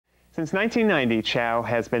Since 1990, Chow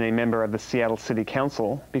has been a member of the Seattle City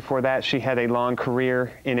Council. Before that, she had a long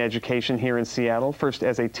career in education here in Seattle, first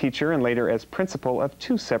as a teacher and later as principal of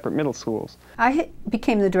 2 separate middle schools. I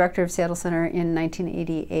became the director of Seattle Center in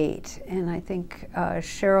 1988, and I think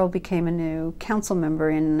Cheryl became a new council member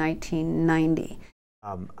in 1990.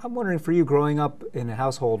 I'm wondering, for you, growing up in a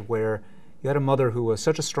household where you had a mother who was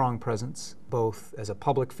such a strong presence, both as a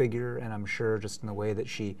public figure and I'm sure just in the way that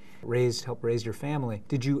she helped raise your family,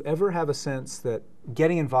 did you ever have a sense that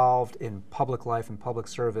getting involved in public life and public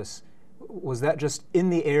service, was that just in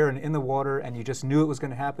the air and in the water and you just knew it was going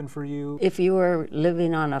to happen for you? If you were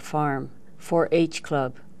living on a farm, 4-H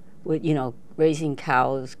club, with, raising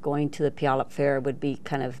cows, going to the Puyallup Fair would be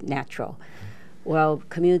kind of natural. Well,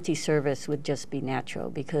 community service would just be natural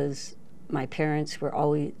because my parents were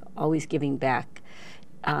always giving back,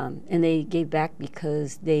 and they gave back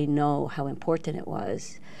because they know how important it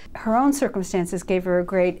was. Her own circumstances gave her a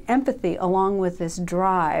great empathy along with this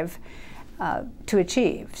drive to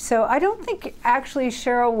achieve. So I don't think actually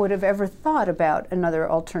Cheryl would have ever thought about another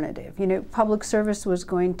alternative. Public service was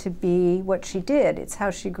going to be what she did. It's how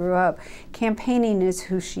she grew up. Campaigning is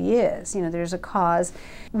who she is. There's a cause.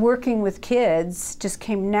 Working with kids just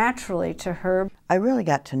came naturally to her. I really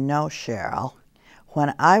got to know Cheryl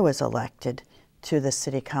when I was elected to the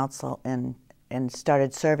City Council and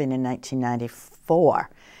started serving in 1994.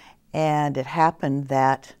 And it happened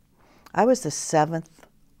that I was the 7th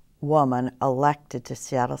woman elected to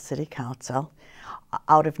Seattle City Council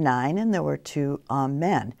out of 9, and there were 2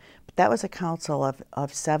 men. But that was a council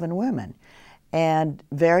of 7 women, and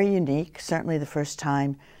very unique, certainly the first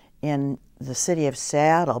time in the city of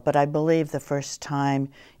Seattle, but I believe the first time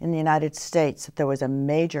in the United States that there was a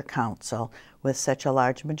major council with such a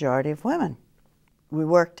large majority of women. We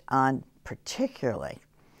worked on particularly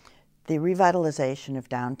the revitalization of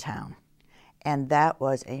downtown. And that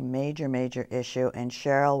was a major, major issue, and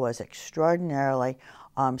Cheryl was extraordinarily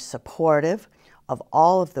supportive of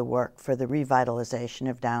all of the work for the revitalization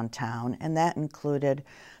of downtown, and that included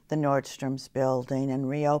the Nordstrom's building and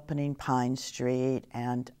reopening Pine Street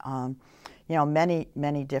and many,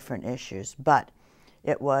 many different issues. But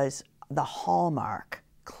it was the hallmark,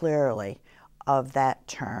 clearly, of that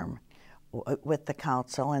term with the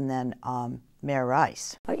council and then Mayor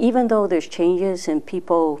Rice. Even though there's changes and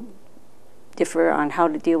people differ on how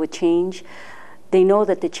to deal with change, they know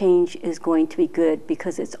that the change is going to be good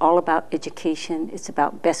because it's all about education, it's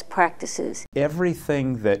about best practices.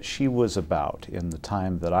 Everything that she was about in the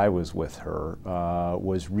time that I was with her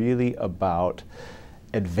was really about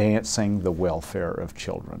advancing the welfare of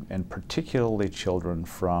children, and particularly children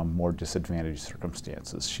from more disadvantaged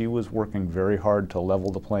circumstances. She was working very hard to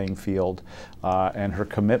level the playing field, and her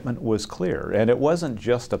commitment was clear. And it wasn't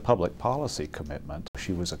just a public policy commitment.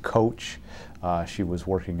 She was a coach. She was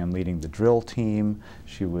working and leading the drill team.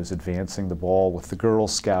 She was advancing the ball with the Girl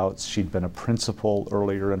Scouts. She'd been a principal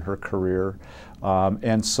earlier in her career.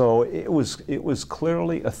 And so it was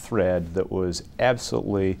clearly a thread that was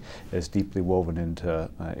absolutely as deeply woven into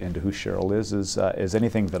who Cheryl is as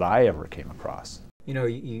anything that I ever came across.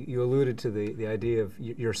 You alluded to the idea of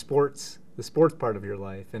your sports, the sports part of your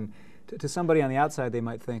life, and to somebody on the outside they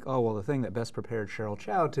might think, oh well, the thing that best prepared Cheryl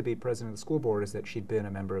Chow to be president of the school board is that she'd been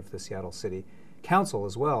a member of the Seattle City Council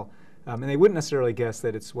as well. And they wouldn't necessarily guess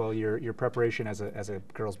that it's, well, your preparation as a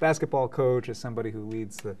girls basketball coach, as somebody who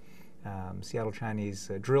leads the Seattle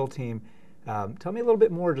Chinese drill team. Tell me a little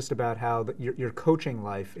bit more just about how your coaching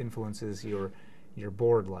life influences your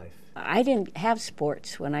board life. I didn't have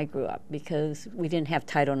sports when I grew up because we didn't have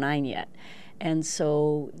Title IX yet. And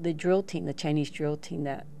so the drill team, the Chinese drill team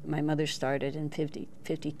that my mother started in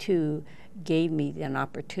 1952 gave me an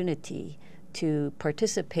opportunity to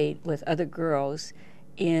participate with other girls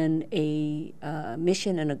in a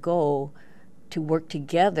mission and a goal to work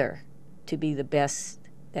together to be the best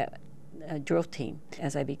drill team.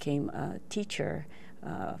 As I became a teacher,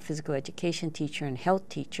 physical education teacher and health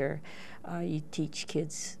teacher, you teach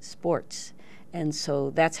kids sports. And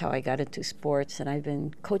so that's how I got into sports, and I've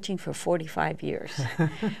been coaching for 45 years.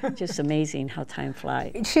 Just amazing how time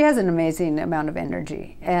flies. She has an amazing amount of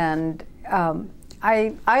energy, and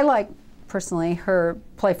I like, personally, her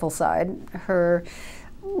playful side, her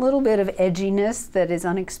little bit of edginess that is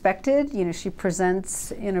unexpected. She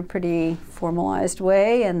presents in a pretty formalized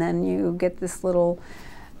way, and then you get this little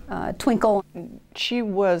twinkle. She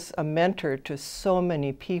was a mentor to so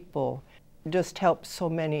many people, just helped so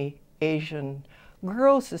many Asian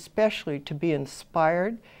girls especially to be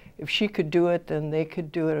inspired. If she could do it, then they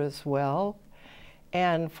could do it as well.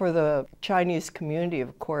 And for the Chinese community,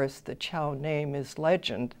 of course, the Chow name is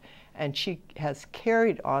legend, and she has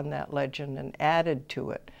carried on that legend and added to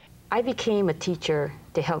it. I became a teacher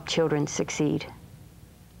to help children succeed.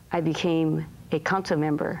 I became a council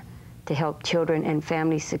member to help children and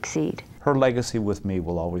families succeed. Her legacy with me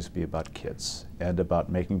will always be about kids and about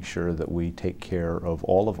making sure that we take care of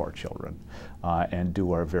all of our children and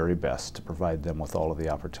do our very best to provide them with all of the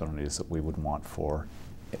opportunities that we would want for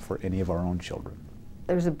any of our own children.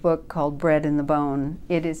 There's a book called Bred in the Bone.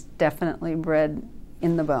 It is definitely bred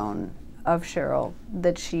in the bone of Cheryl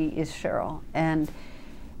that she is Cheryl. And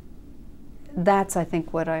that's, I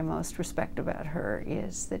think, what I most respect about her,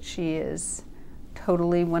 is that she is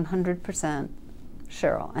totally 100%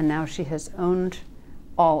 Cheryl. And now she has owned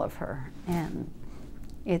all of her. And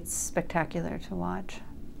it's spectacular to watch.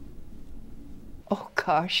 Oh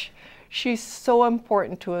gosh, she's so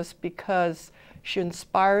important to us because she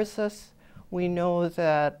inspires us. We know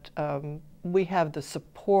that we have the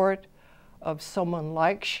support of someone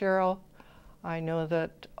like Cheryl. I know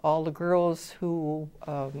that all the girls who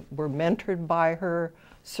were mentored by her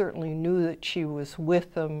certainly knew that she was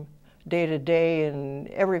with them day to day in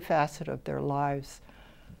every facet of their lives.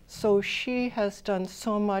 So she has done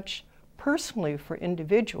so much personally for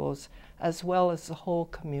individuals as well as the whole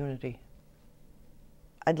community.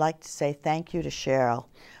 I'd like to say thank you to Cheryl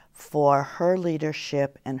for her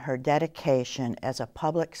leadership and her dedication as a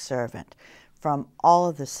public servant from all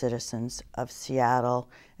of the citizens of Seattle,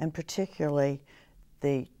 and particularly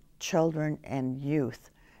the children and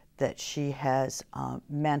youth that she has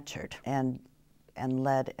mentored and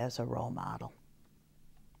led as a role model.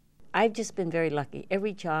 I've just been very lucky.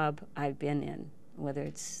 Every job I've been in, whether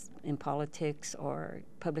it's in politics or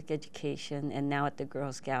public education and now at the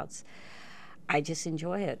Girl Scouts, I just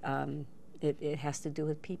enjoy it. It has to do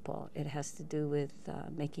with people. It has to do with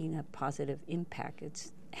making a positive impact.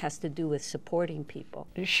 It has to do with supporting people.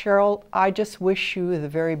 Cheryl, I just wish you the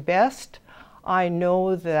very best. I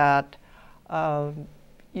know that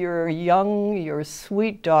your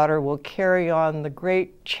sweet daughter will carry on the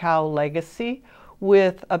great Chow legacy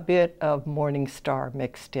with a bit of Morning Star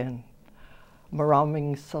mixed in.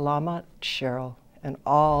 Maraming salamat, Cheryl, and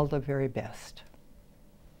all the very best.